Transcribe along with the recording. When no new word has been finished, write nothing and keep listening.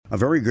A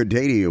very good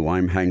day to you.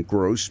 I'm Hank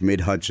Gross,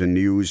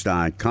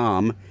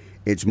 MidHudsonNews.com.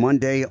 It's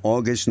Monday,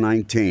 August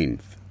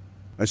 19th.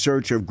 A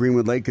search of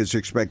Greenwood Lake is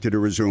expected to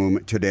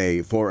resume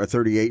today for a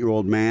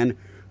 38-year-old man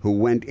who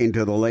went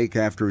into the lake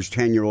after his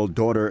 10-year-old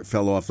daughter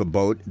fell off the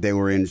boat they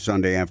were in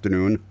Sunday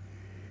afternoon.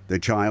 The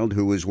child,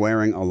 who was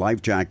wearing a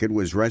life jacket,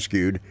 was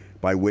rescued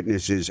by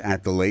witnesses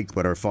at the lake,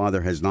 but her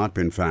father has not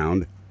been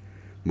found.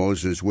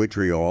 Moses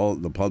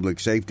Witriol, the public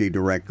safety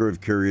director of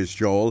Curious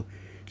Joel,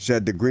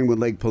 said the Greenwood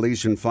Lake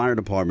Police and Fire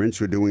Departments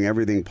were doing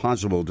everything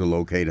possible to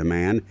locate a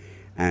man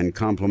and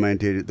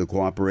complimented the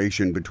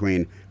cooperation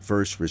between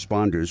first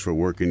responders for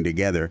working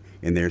together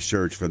in their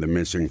search for the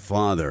missing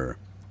father.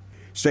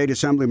 State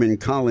Assemblyman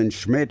Colin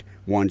Schmidt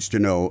wants to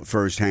know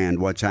firsthand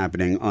what's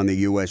happening on the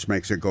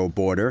U.S.-Mexico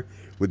border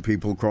with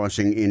people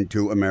crossing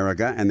into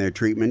America and their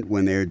treatment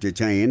when they're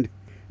detained.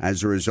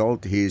 As a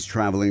result, he is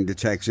traveling to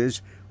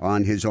Texas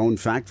on his own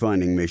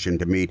fact-finding mission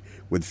to meet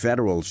with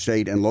federal,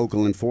 state, and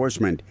local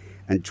enforcement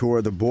and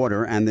tour the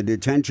border and the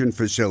detention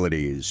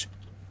facilities.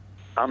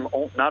 I'm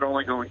not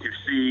only going to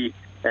see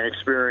and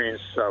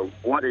experience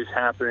what is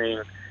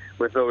happening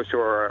with those who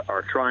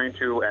are trying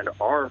to and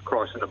are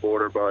crossing the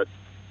border, but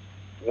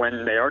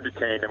when they are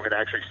detained, I'm going to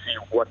actually see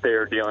what they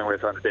are dealing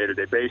with on a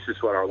day-to-day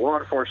basis, what our law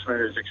enforcement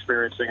is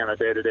experiencing on a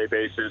day-to-day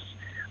basis.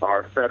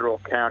 Our federal,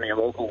 county, and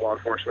local law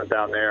enforcement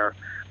down there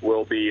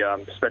will be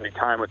spending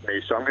time with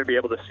me. So I'm going to be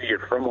able to see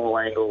it from all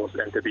angles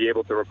and to be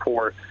able to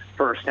report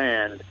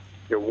firsthand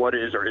what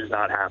is or is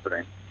not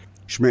happening.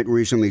 Schmidt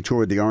recently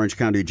toured the Orange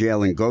County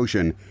Jail in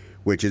Goshen,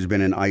 which has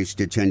been an ICE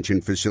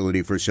detention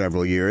facility for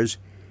several years,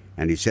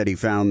 and he said he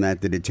found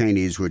that the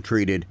detainees were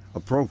treated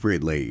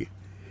appropriately.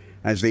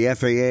 As the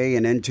FAA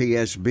and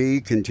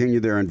NTSB continue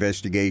their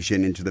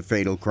investigation into the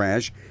fatal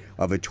crash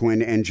of a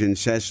twin-engine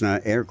Cessna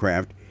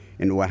aircraft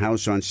into a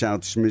house on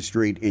South Smith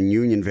Street in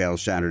Unionvale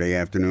Saturday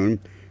afternoon,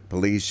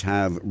 police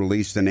have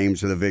released the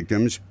names of the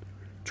victims.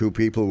 2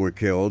 people were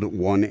killed,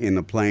 1 in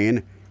the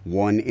plane,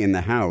 1 in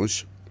the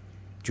house.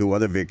 2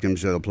 other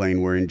victims of the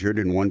plane were injured,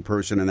 and 1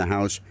 person in the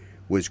house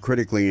was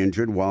critically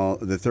injured, while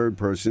the 3rd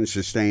person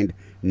sustained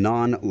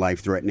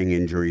non-life-threatening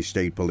injuries,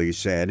 state police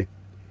said.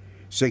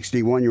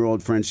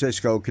 61-year-old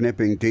Francisco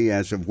Knipping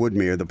Diaz of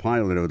Woodmere, the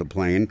pilot of the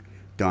plane,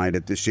 died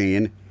at the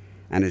scene,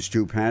 and his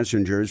 2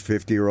 passengers,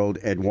 50-year-old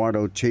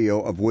Eduardo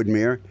Tio of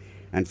Woodmere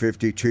and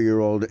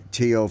 52-year-old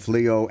Tio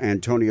Flio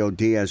Antonio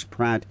Diaz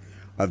Pratt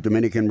of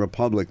Dominican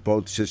Republic,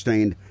 both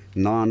sustained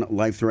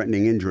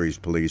non-life-threatening injuries,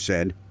 police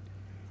said.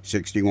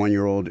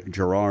 61-year-old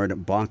Gerard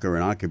Bacher,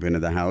 an occupant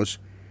of the house,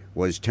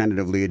 was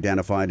tentatively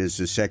identified as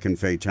the 2nd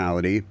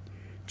fatality.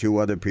 2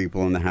 other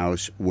people in the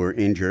house were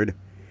injured.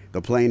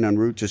 The plane en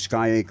route to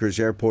Sky Acres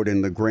Airport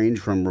in LaGrange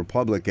from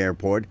Republic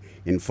Airport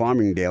in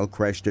Farmingdale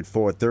crashed at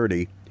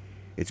 4:30.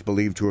 It's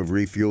believed to have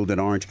refueled at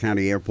Orange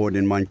County Airport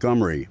in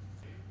Montgomery.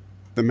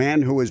 The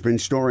man who has been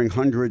storing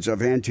hundreds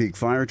of antique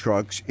fire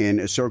trucks in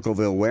a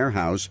Circleville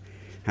warehouse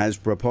has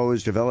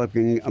proposed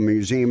developing a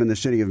museum in the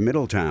city of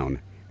Middletown.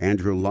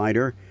 Andrew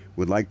Leiter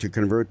would like to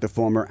convert the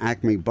former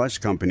Acme Bus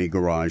Company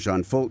garage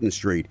on Fulton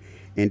Street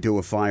into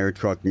a fire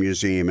truck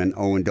museum and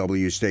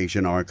O&W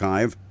station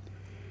archive.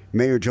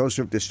 Mayor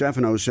Joseph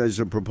DeStefano says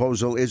the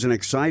proposal is an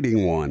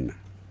exciting one.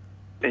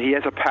 He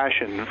has a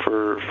passion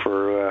for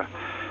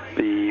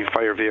the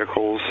fire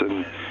vehicles,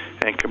 and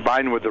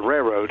combined with the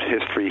railroad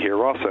history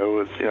here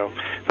also,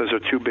 those are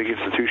 2 big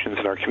institutions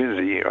in our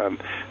community,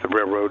 the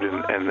railroad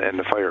and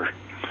the fire.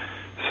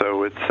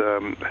 So it's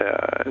going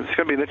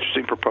to be an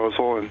interesting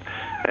proposal,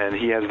 and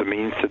he has the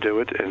means to do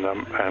it, and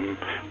I'm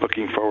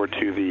looking forward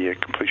to the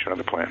completion of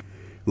the plan.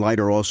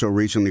 Leiter also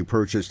recently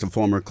purchased a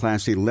former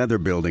Classy Leather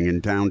building in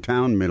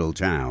downtown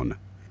Middletown.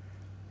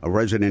 A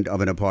resident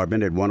of an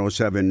apartment at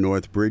 107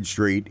 North Bridge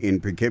Street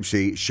in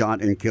Poughkeepsie shot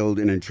and killed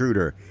an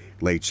intruder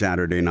late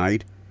Saturday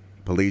night.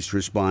 Police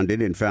responded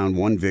and found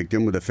 1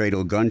 victim with a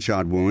fatal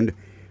gunshot wound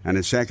and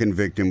a 2nd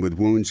victim with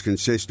wounds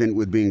consistent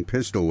with being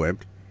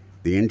pistol-whipped.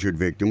 The injured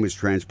victim was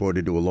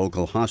transported to a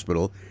local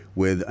hospital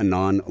with a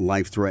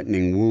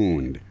non-life-threatening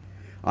wound.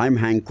 I'm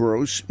Hank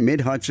Gross,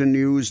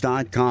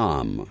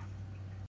 MidHudsonNews.com.